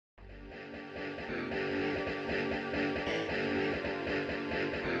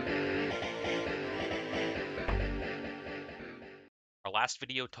Our last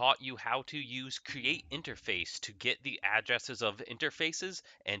video taught you how to use create interface to get the addresses of interfaces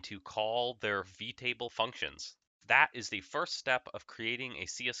and to call their vtable functions. That is the first step of creating a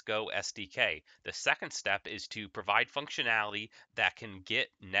CSGO SDK. The second step is to provide functionality that can get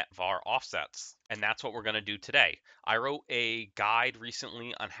Netvar offsets. And that's what we're going to do today. I wrote a guide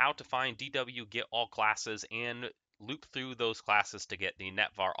recently on how to find dwGetAllClasses and loop through those classes to get the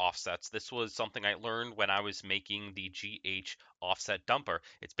Netvar offsets. This was something I learned when I was making the GH offset dumper.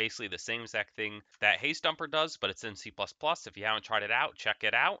 It's basically the same exact thing that hazedumper does, but it's in C++. If you haven't tried it out, check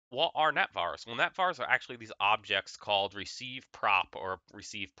it out. What are Netvars? Well, Netvars are actually these objects called RecvProp or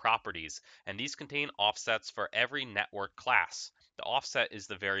receive properties, and these contain offsets for every network class. The offset is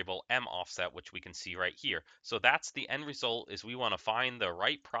the variable m offset, which we can see right here. So that's the end result, is we want to find the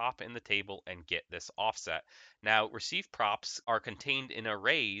right prop in the table and get this offset. Now, RecvProps are contained in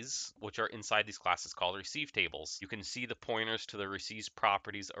arrays, which are inside these classes called RecvTables. You can see the pointers to the receives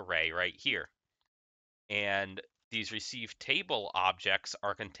properties array right here. And these RecvTable objects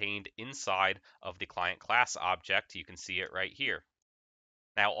are contained inside of the ClientClass object. You can see it right here.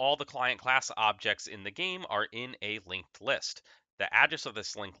 Now, all the ClientClass objects in the game are in a linked list. The address of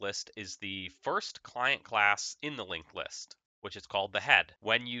this linked list is the first client class in the linked list, which is called the head.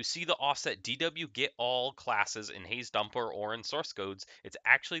 When you see the offset dwGetAllClasses in hazedumper or in source codes, it's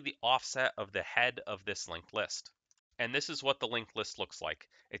actually the offset of the head of this linked list. And this is what the linked list looks like.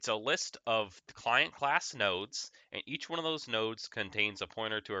 It's a list of the client class nodes, and each one of those nodes contains a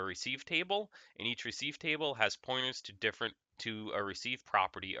pointer to a receive table, and each receive table has pointers to a receive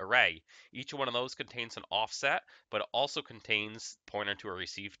property array. Each one of those contains an offset, but it also contains pointer to a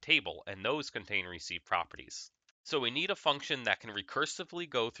receive table, and those contain receive properties. So we need a function that can recursively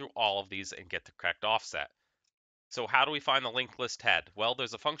go through all of these and get the correct offset. So how do we find the linked list head? Well,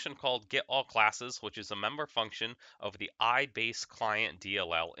 there's a function called GetAllClasses, which is a member function of the iBase client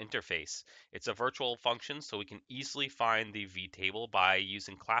DLL interface. It's a virtual function, so we can easily find the vtable by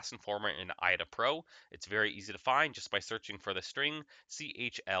using class informer in IDA Pro. It's very easy to find just by searching for the string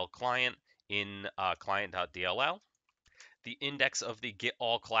CHL in client.dll. The index of the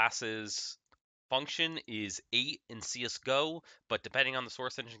GetAllClasses function is 8 in CSGO, but depending on the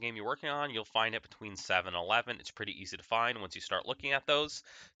source engine game you're working on, you'll find it between 7 and 11. It's pretty easy to find once you start looking at those.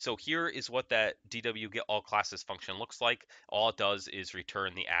 So here is what that dwGetAllClasses function looks like. All it does is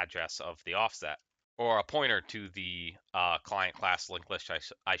return the address of the offset, or a pointer to the client class linked list,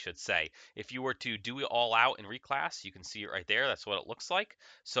 I should say. If you were to do it all out in reclass, you can see it right there. That's what it looks like.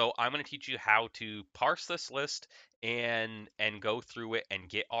 So I'm going to teach you how to parse this list and go through it and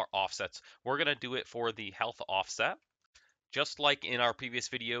get our offsets. We're going to do it for the health offset. Just like in our previous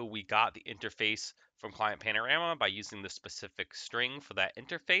video, we got the interface from Client Panorama by using the specific string for that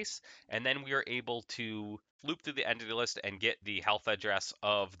interface, and then we are able to loop through the entity list and get the health address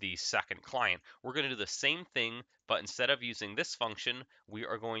of the second client. We're going to do the same thing, but instead of using this function, we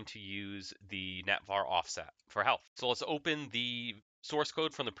are going to use the Netvar offset for health. So let's open the source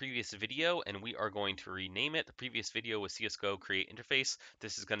code from the previous video, and we are going to rename it. The previous video was CSGO create interface.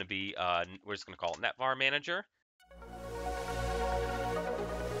 This is going to be, we're just going to call it Netvar Manager.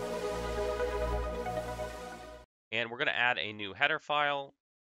 And we're going to add a new header file.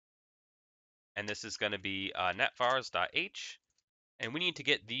 And this is going to be netvars.h. And we need to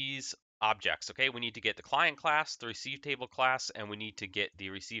get these objects, okay? We need to get the client class, the receive table class, and we need to get the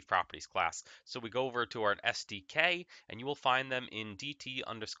receive properties class. So we go over to our SDK, and you will find them in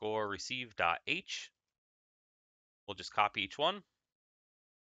dt_receive.h. We'll just copy each one.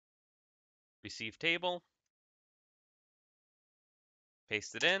 Receive table.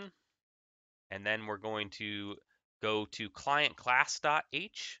 Paste it in. And then we're going to go to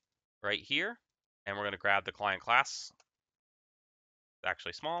ClientClass.h right here, and we're going to grab the client class. It's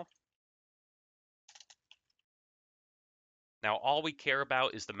actually small. Now, all we care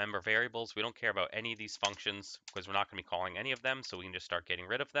about is the member variables. We don't care about any of these functions because we're not going to be calling any of them, so we can just start getting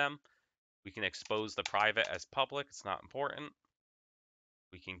rid of them. We can expose the private as public. It's not important.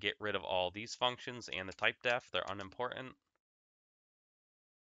 We can get rid of all these functions and the type def. They're unimportant.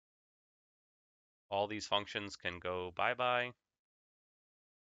 All these functions can go bye-bye.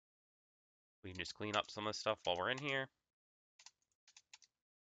 We can just clean up some of this stuff while we're in here.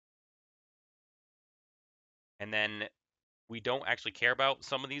 And then we don't actually care about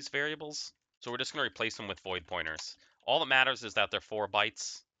some of these variables, so we're just going to replace them with void pointers. All that matters is that they're 4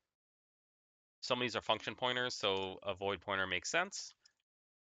 bytes. Some of these are function pointers, so a void pointer makes sense.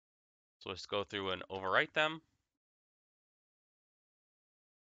 So let's go through and overwrite them.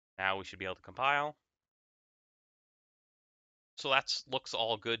 Now we should be able to compile. So that looks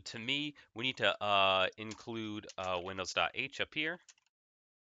all good to me. We need to include windows.h up here.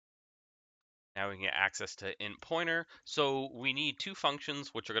 Now we can get access to int pointer. So we need two functions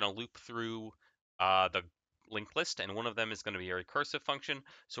which are going to loop through the linked list, and one of them is going to be a recursive function.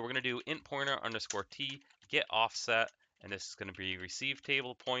 So we're going to do int pointer underscore t get offset, and this is going to be receive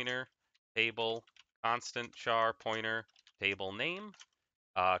table pointer table constant char pointer table name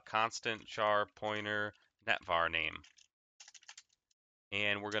constant char pointer netvar name.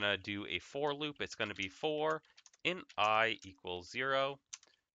 And we're going to do a for loop. It's going to be for int I equals 0,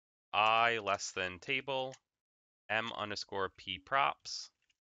 I less than table, m underscore p props,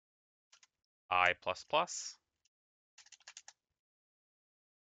 I plus plus,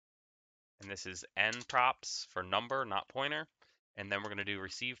 and this is n props for number, not pointer. And then we're going to do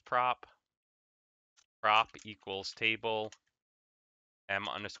receive prop equals table, m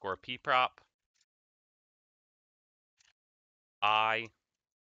underscore p prop, I,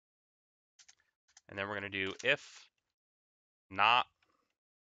 and then we're going to do if not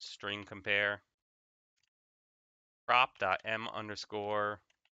string compare prop.m underscore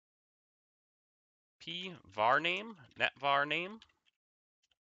p var name, net var name.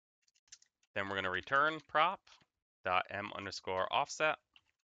 Then we're going to return prop.m underscore offset.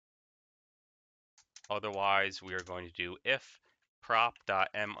 Otherwise, we are going to do if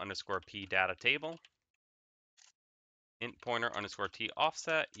prop.m underscore p data table int pointer underscore t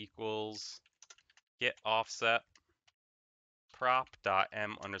offset equals get offset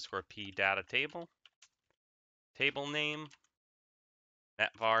prop.m underscore p data table table name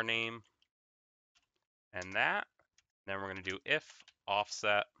net var name and that. Then we're going to do if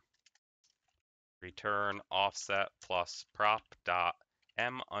offset return offset plus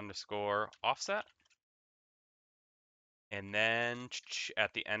prop.m underscore offset. And then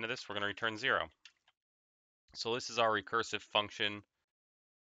at the end of this, we're going to return 0. So this is our recursive function.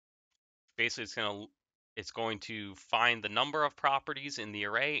 Basically, it's going to find the number of properties in the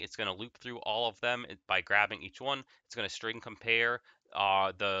array. It's going to loop through all of them by grabbing each one. It's going to string compare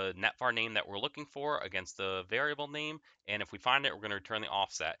the netvar name that we're looking for against the variable name. And if we find it, we're going to return the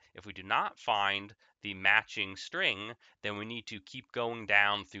offset. If we do not find the matching string, then we need to keep going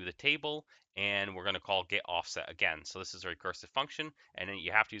down through the table, and we're going to call getOffset again. So this is a recursive function, and then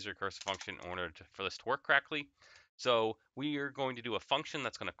you have to use a recursive function in order for this to work correctly. So we are going to do a function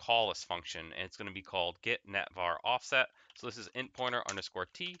that's going to call this function, and it's going to be called getNetvarOffset. So this is int pointer underscore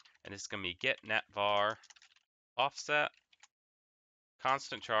t, and this is going to be getNetvarOffset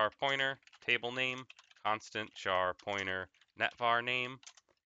constant char pointer table name constant char pointer netvar name,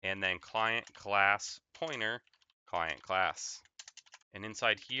 and then client class pointer client class. And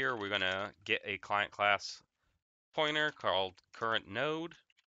inside here, we're going to get a client class pointer called current node,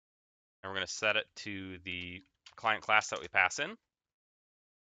 and we're going to set it to the client class that we pass in.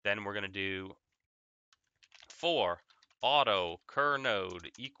 Then we're going to do for auto cur node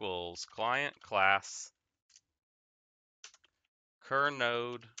equals client class cur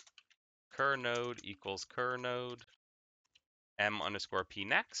node equals cur node m underscore p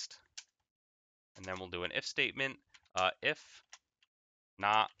next. And then we'll do an if statement. If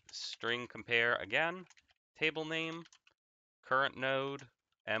not string compare again, table name, current node,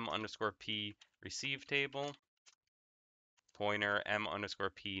 m underscore p receive table, pointer m underscore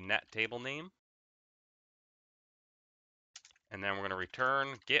p net table name. And then we're going to return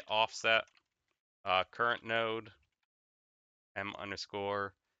get offset current node, m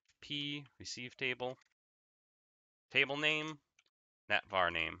underscore p receive table, table name, net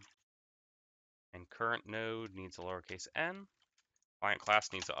var name. And current node needs a lowercase n. Client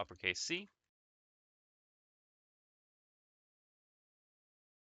class needs an uppercase C.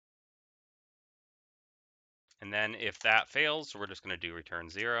 And then if that fails, we're just going to do return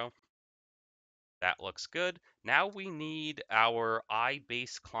 0. That looks good. Now we need our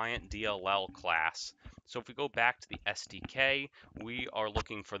iBase client DLL class. So if we go back to the SDK, we are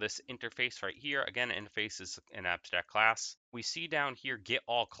looking for this interface right here. Again, interface is an abstract class. We see down here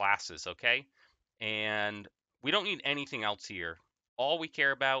GetAllClasses, okay? And we don't need anything else here. All we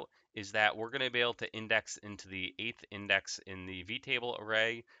care about is that we're going to be able to index into the 8th index in the vtable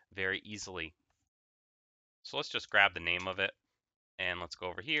array very easily. So let's just grab the name of it. And let's go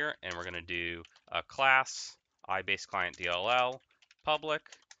over here, and we're going to do a class iBase client DLL public,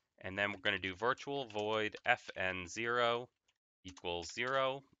 and then we're going to do virtual void fn0 equals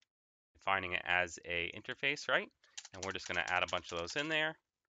 0, defining it as a interface, right? And we're just going to add a bunch of those in there.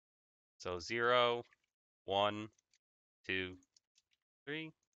 So 0, 1, 2,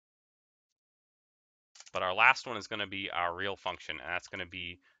 3. But our last one is going to be our real function, and that's going to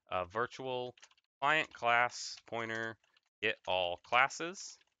be a virtual client class pointer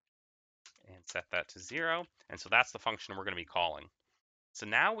GetAllClasses. And set that to 0. And so that's the function we're going to be calling. So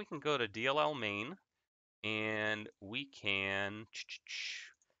now we can go to DLL main and we can,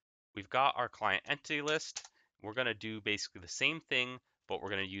 we've got our client entity list. We're going to do basically the same thing, but we're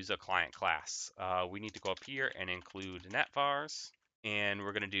going to use a client class. We need to go up here and include Netvars, and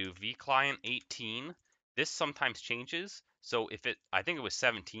we're going to do vClient18. This sometimes changes. So if it, I think it was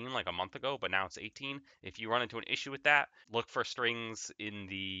 17 like a month ago, but now it's 18. If you run into an issue with that, look for strings in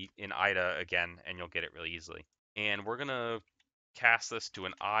IDA again, and you'll get it really easily. And we're going to cast this to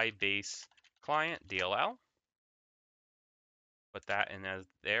an iBase client DLL. Put that in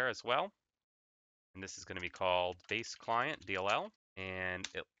there as well. And this is going to be called base client DLL. And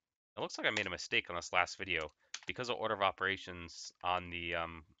it looks like I made a mistake on this last video. Because of order of operations on the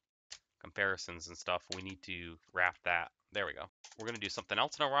comparisons and stuff, we need to wrap that. There we go. We're going to do something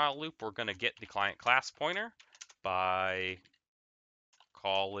else in a while loop. We're going to get the client class pointer by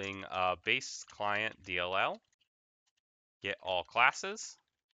calling base client DLL GetAllClasses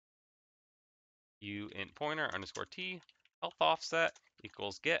int pointer underscore t health offset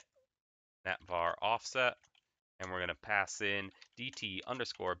equals get Netvar offset, and we're going to pass in dt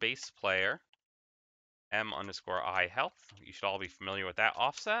underscore base player m underscore I health. You should all be familiar with that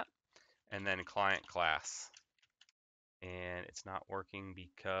offset, and then client class. And it's not working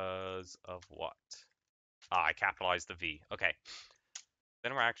because of what? I capitalized the V. Okay.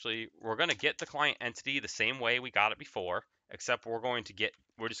 Then we're going to get the client entity the same way we got it before, except we're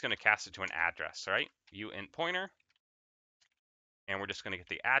just going to cast it to an address, right? Int pointer, and we're just going to get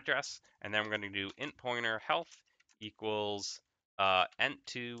the address, and then we're going to do int pointer health equals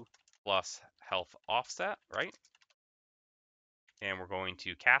ent2 plus health offset, right? And we're going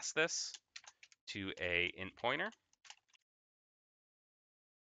to cast this to a int pointer,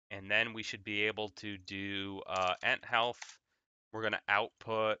 and then we should be able to do ent health. We're going to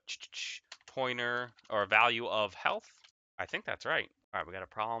output pointer or value of health. I think that's right. All right, we got a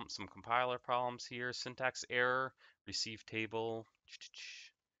problem, some compiler problems here. Syntax error, receive table.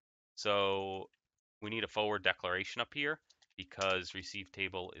 So we need a forward declaration up here because receive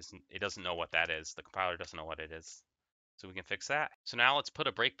table it doesn't know what that is. The compiler doesn't know what it is. So we can fix that. So now let's put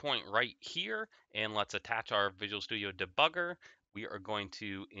a breakpoint right here and let's attach our Visual Studio debugger. We are going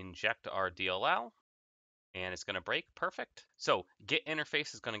to inject our DLL and it's going to break. Perfect. So get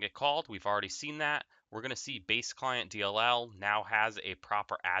interface is going to get called. We've already seen that. We're going to see base client DLL now has a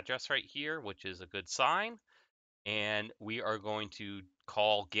proper address right here, which is a good sign. And we are going to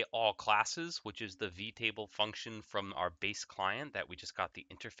call GetAllClasses, which is the vtable function from our base client that we just got the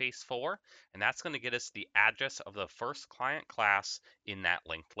interface for. And that's going to get us the address of the first client class in that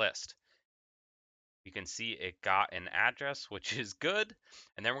linked list. You can see it got an address, which is good.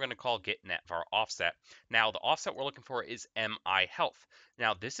 And then we're going to call getNetvar offset. Now, the offset we're looking for is MI health.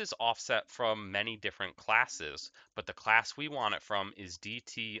 Now, this is offset from many different classes, but the class we want it from is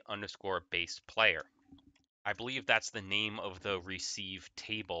DT underscore base player. I believe that's the name of the receive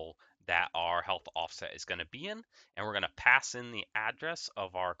table that our health offset is going to be in. And we're going to pass in the address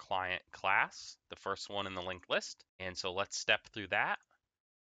of our client class, the first one in the linked list. And so let's step through that.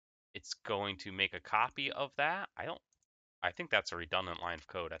 It's going to make a copy of that. I think that's a redundant line of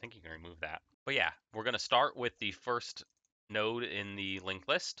code. I think you can remove that. But yeah, we're going to start with the first node in the linked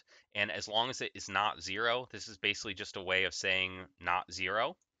list. And as long as it is not 0, this is basically just a way of saying not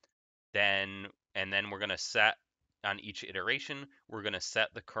 0. And then we're going to set on each iteration, we're going to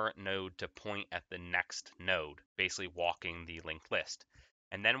set the current node to point at the next node, basically walking the linked list.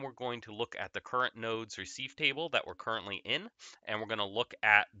 And then we're going to look at the current node's receive table that we're currently in, and we're going to look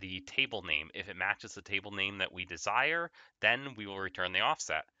at the table name. If it matches the table name that we desire, then we will return the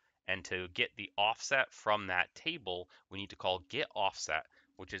offset. And to get the offset from that table, we need to call getOffset,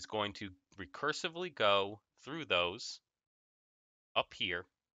 which is going to recursively go through those up here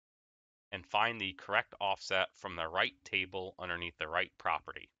and find the correct offset from the right table underneath the right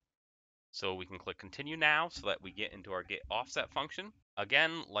property. So we can click continue now so that we get into our get offset function.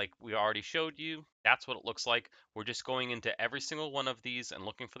 Again, like we already showed you, that's what it looks like. We're just going into every single one of these and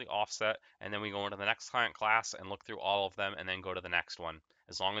looking for the offset, and then we go into the next client class and look through all of them and then go to the next one,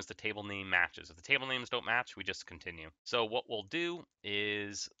 as long as the table name matches. If the table names don't match, we just continue. So what we'll do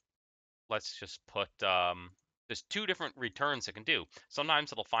is, let's just put, there's two different returns it can do.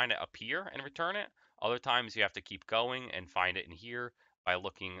 Sometimes it'll find it up here and return it. Other times you have to keep going and find it in here by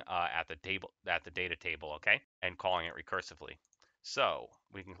looking at the data table, okay, and calling it recursively. So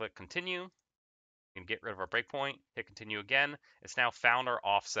we can click continue. We can get rid of our breakpoint, hit continue again. It's now found our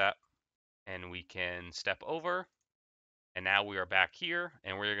offset, and we can step over. And now we are back here,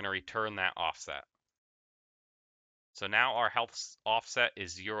 and we're going to return that offset. So now our health offset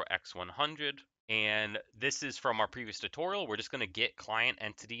is 0x100. And this is from our previous tutorial. We're just going to get client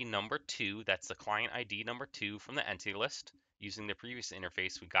entity number 2. That's the client ID number 2 from the entity list using the previous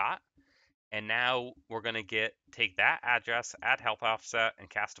interface we got. And now we're going to take that address, add health offset, and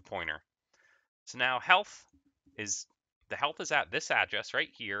cast a pointer. So now the health is at this address right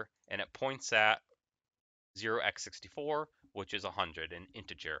here, and it points at 0x64, which is 100, an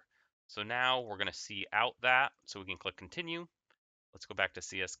integer. So now we're going to see out that, so we can click continue. Let's go back to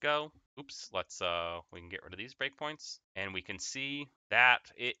CSGO. Oops, we can get rid of these breakpoints, and we can see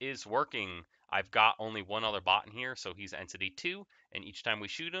that it is working. I've got only one other bot in here, so he's entity 2, and each time we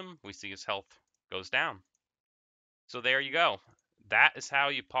shoot him, we see his health goes down. So there you go. That is how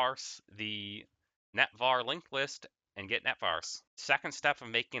you parse the Netvar linked list and get Netvars. Second step of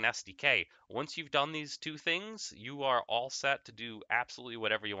making an SDK. Once you've done these two things, you are all set to do absolutely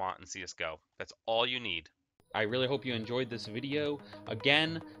whatever you want in CSGO. That's all you need. I really hope you enjoyed this video.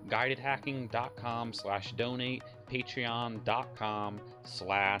 Again, guidedhacking.com/donate,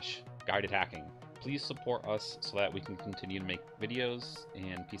 patreon.com/guidedhacking. Please support us so that we can continue to make videos,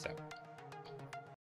 and peace out.